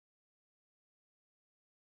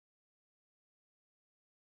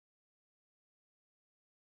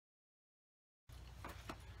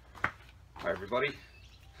Hi everybody.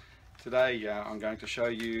 Today I'm going to show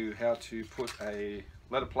you how to put a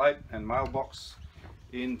letter plate and mailbox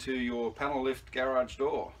into your panel lift garage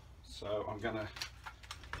door. So I'm going to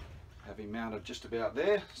have him mounted just about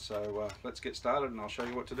there. So let's get started and I'll show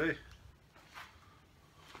you what to do.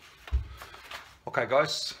 Okay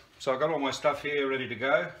guys, so I've got all my stuff here ready to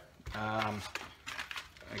go. I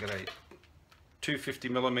got a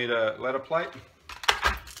 250mm letter plate,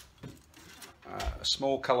 a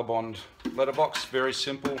small colour bond letterbox, very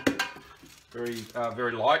simple,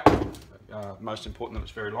 very light, most important that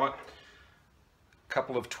it's very light, a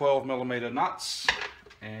couple of 12mm nuts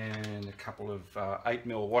and a couple of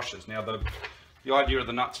 8mm washers. Now the idea of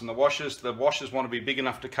the nuts and the washers want to be big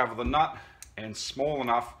enough to cover the nut and small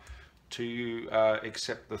enough to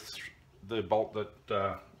accept the bolt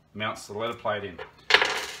that mounts the letter plate in.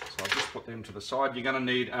 So I'll just put them to the side. You're going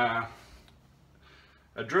to need a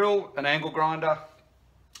drill, an angle grinder,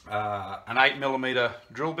 an 8mm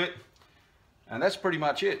drill bit, and that's pretty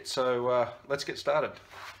much it. So let's get started.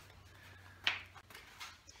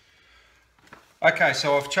 Okay,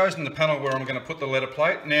 so I've chosen the panel where I'm going to put the letter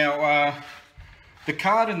plate. Now the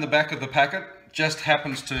card in the back of the packet just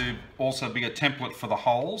happens to also be a template for the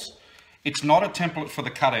holes. It's not a template for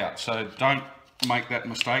the cutout, so don't make that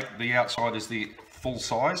mistake. The outside is the full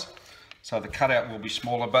size, so the cutout will be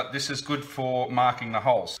smaller, but this is good for marking the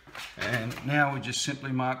holes. And now we just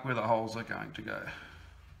simply mark where the holes are going to go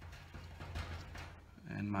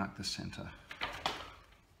and mark the center.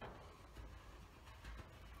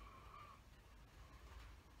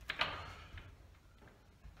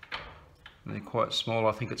 They're quite small.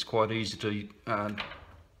 I think it's quite easy to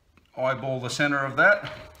eyeball the center of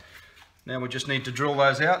that. Now we just need to drill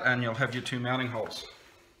those out and you'll have your two mounting holes.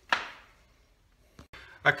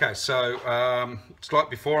 Okay, so it's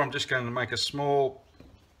like before, I'm just going to make a small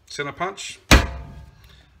center punch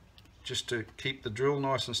just to keep the drill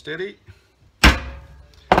nice and steady. Okay,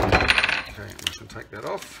 I'm just going to take that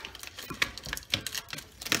off.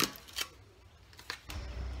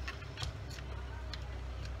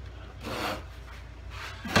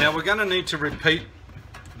 Now we're going to need to repeat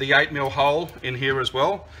the 8mm hole in here as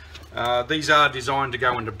well. These are designed to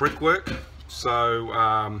go into brickwork,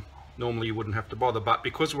 so normally you wouldn't have to bother, but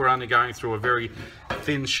because we're only going through a very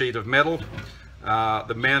thin sheet of metal,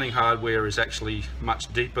 the mounting hardware is actually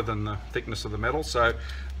much deeper than the thickness of the metal, so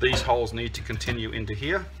these holes need to continue into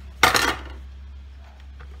here.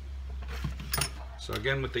 So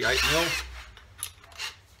again with the 8mm.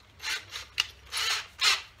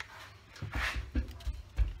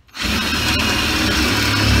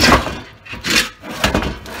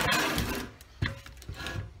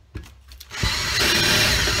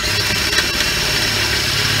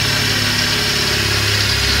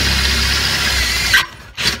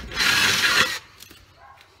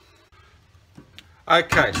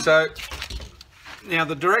 Okay, so now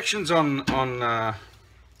the directions on the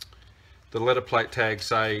letter plate tag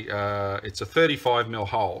say it's a 35mm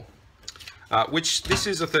hole, which this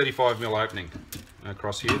is a 35mm opening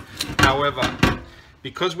across here. However,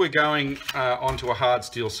 because we're going onto a hard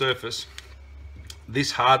steel surface,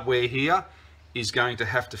 this hardware here is going to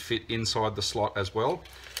have to fit inside the slot as well.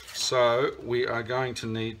 So we are going to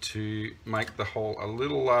need to make the hole a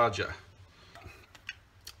little larger.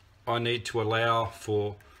 I need to allow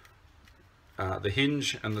for the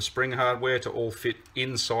hinge and the spring hardware to all fit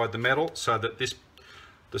inside the metal so that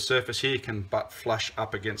the surface here can butt flush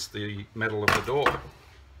up against the metal of the door.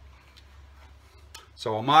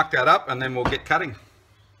 So I'll mark that up and then we'll get cutting.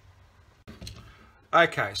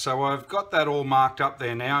 Okay, so I've got that all marked up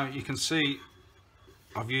there now. You can see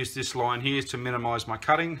I've used this line here to minimize my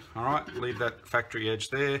cutting. All right, leave that factory edge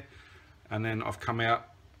there, and then I've come out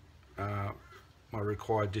my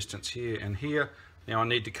required distance here and here. Now I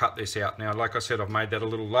need to cut this out. Now, like I said, I've made that a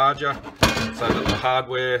little larger so that the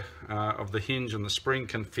hardware of the hinge and the spring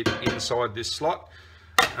can fit inside this slot.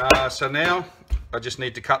 So now I just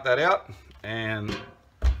need to cut that out, and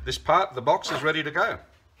this part, the box, is ready to go.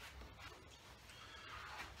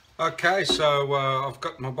 Okay, so I've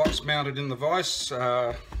got my box mounted in the vise,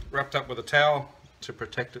 wrapped up with a towel to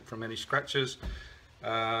protect it from any scratches.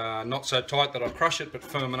 Not so tight that I crush it, but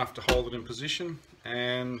firm enough to hold it in position,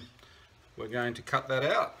 and we're going to cut that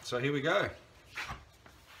out. So here we go.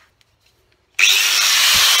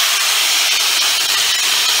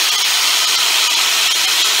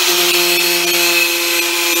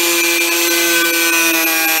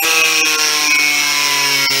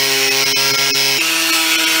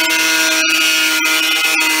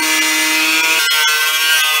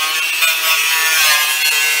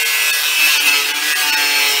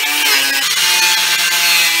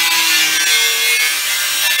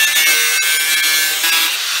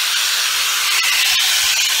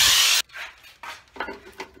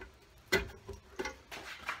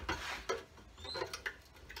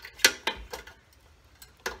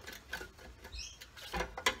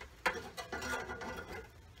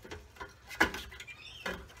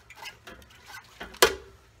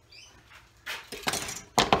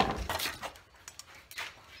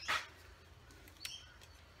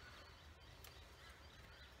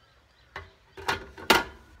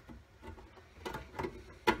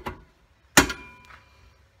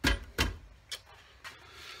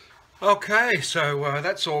 Okay, so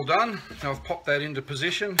that's all done. I've popped that into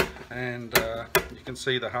position, and you can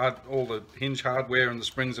see all the hinge hardware and the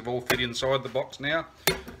springs have all fit inside the box now,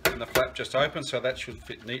 and the flap just opened, so that should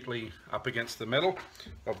fit neatly up against the metal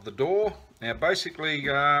of the door. Now basically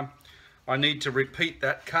I need to repeat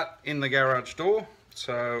that cut in the garage door,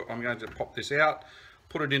 so I'm going to pop this out,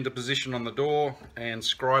 put it into position on the door, and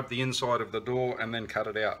scribe the inside of the door, and then cut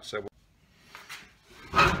it out. So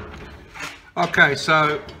okay,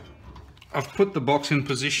 so I've put the box in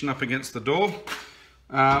position up against the door.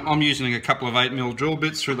 I'm using a couple of 8mm drill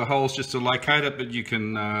bits through the holes just to locate it, but you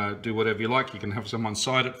can do whatever you like. You can have someone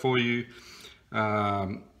sight it for you,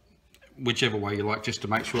 whichever way you like, just to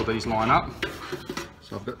make sure these line up.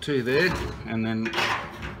 So I've got 2 there, and then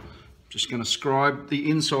just going to scribe the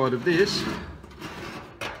inside of this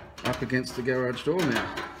up against the garage door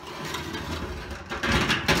now.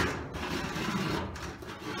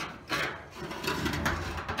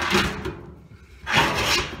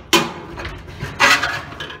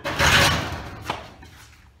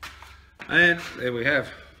 And there we have,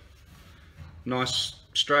 nice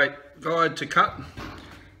straight guide to cut.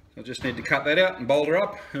 I just need to cut that out and bolt her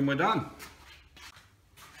up, and we're done.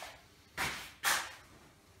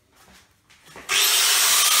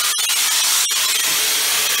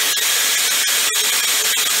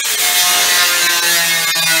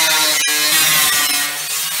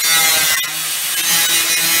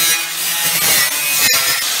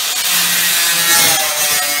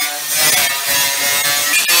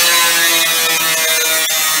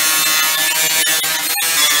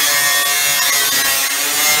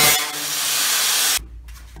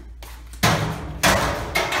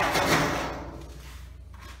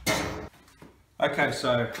 Okay,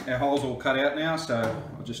 so our hole's all cut out now, so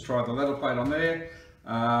I'll just try the leather plate on there.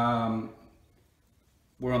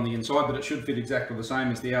 We're on the inside, but it should fit exactly the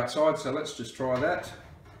same as the outside, so let's just try that.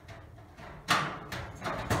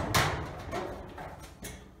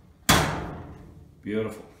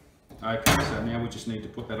 Beautiful. Okay, so now we just need to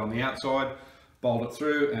put that on the outside, bolt it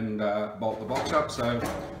through, and bolt the box up. So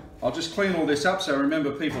I'll just clean all this up. So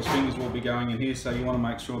remember, people's fingers will be going in here, so you want to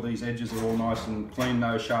make sure these edges are all nice and clean,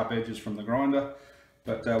 no sharp edges from the grinder.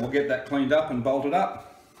 But we'll get that cleaned up and bolted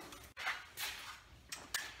up.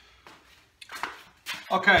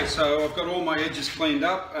 Okay, so I've got all my edges cleaned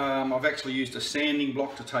up. I've actually used a sanding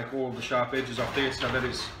block to take all of the sharp edges off there, so that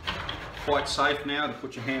is quite safe now to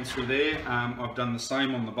put your hands through there. I've done the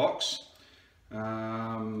same on the box.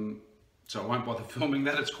 So I won't bother filming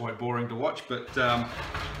that, it's quite boring to watch, but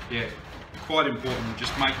yeah, quite important.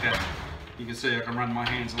 Just make that, you can see I can run my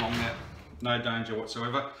hands along that, no danger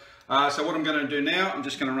whatsoever. So what I'm going to do now, I'm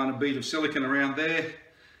just going to run a bead of silicone around there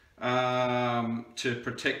to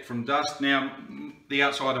protect from dust. Now, the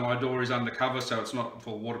outside of my door is undercover, so it's not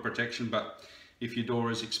for water protection, but if your door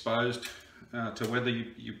is exposed to weather,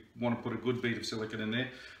 you want to put a good bead of silicone in there.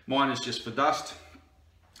 Mine is just for dust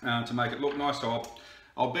to make it look nice, so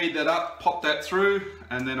I'll bead that up, pop that through,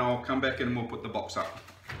 and then I'll come back in and we'll put the box up.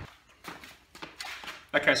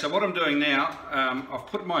 Okay, so what I'm doing now, I've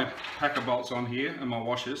put my packer bolts on here and my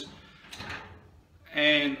washers,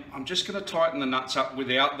 and I'm just going to tighten the nuts up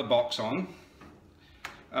without the box on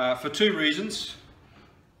for 2 reasons.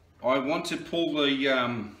 I want to pull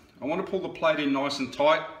the plate in nice and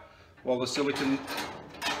tight while the silicone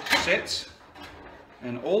sets,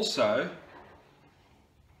 and also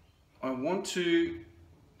I want to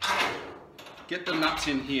get the nuts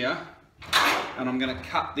in here, and I'm going to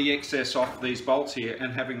cut the excess off these bolts here,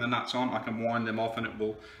 and having the nuts on I can wind them off and it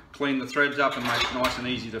will clean the threads up and make it nice and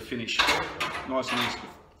easy to finish, nice and easy to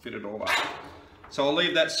fit it all up. So I'll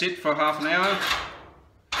leave that sit for half an hour.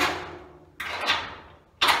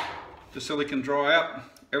 The silicone dry up,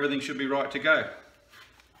 everything should be right to go.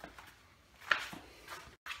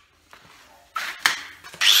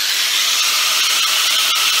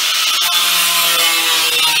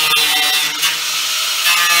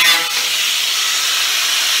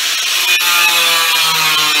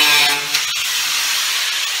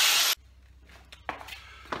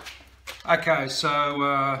 Okay,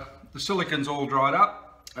 so the silicone's all dried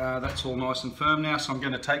up. That's all nice and firm now, so I'm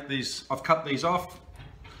going to take these, I've cut these off,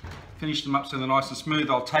 finished them up so they're nice and smooth.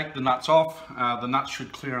 I'll take the nuts off. The nuts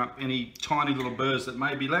should clear up any tiny little burrs that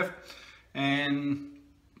may be left, and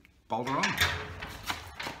bolt her on.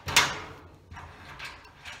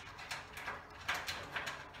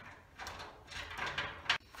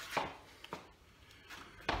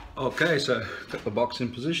 Okay, so got the box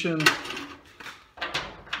in position. Just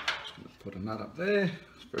going to put a nut up there,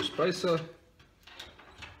 spare spacer,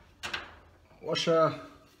 washer.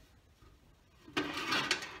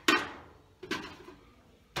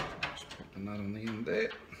 Just put the nut on the end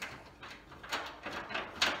there.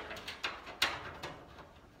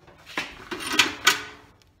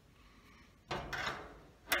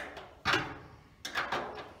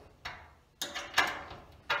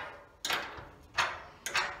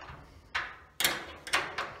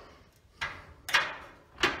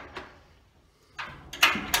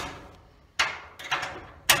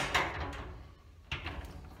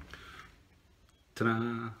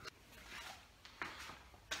 Ta-da!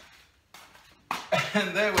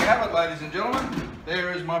 And there we have it, ladies and gentlemen.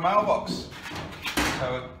 There is my mailbox.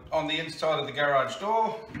 So on the inside of the garage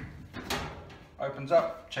door, opens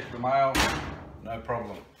up, check the mail, no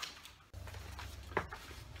problem.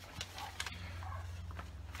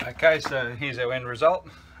 Okay, so here's our end result.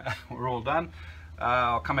 We're all done.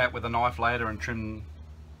 I'll come out with a knife later and trim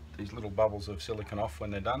these little bubbles of silicone off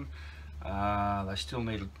when they're done. They still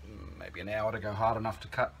need maybe an hour to go hard enough to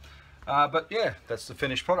cut. But yeah, that's the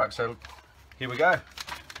finished product. So here we go.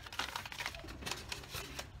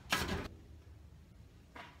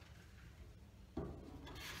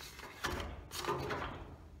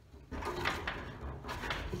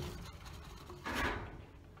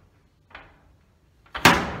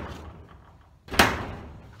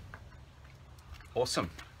 Awesome.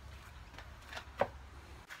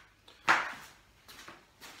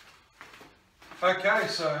 Okay,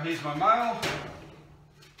 so here's my mail.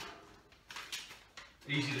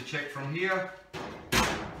 Easy to check from here,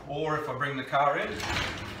 or if I bring the car in.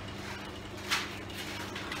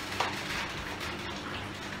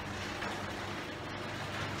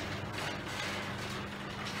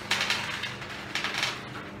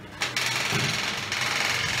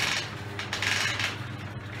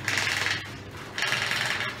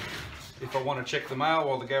 If I want to check the mail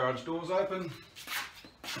while the garage door's open.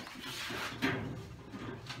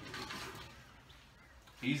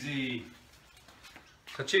 Easy.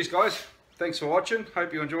 So cheers guys, thanks for watching,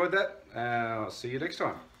 hope you enjoyed that. I'll see you next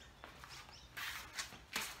time.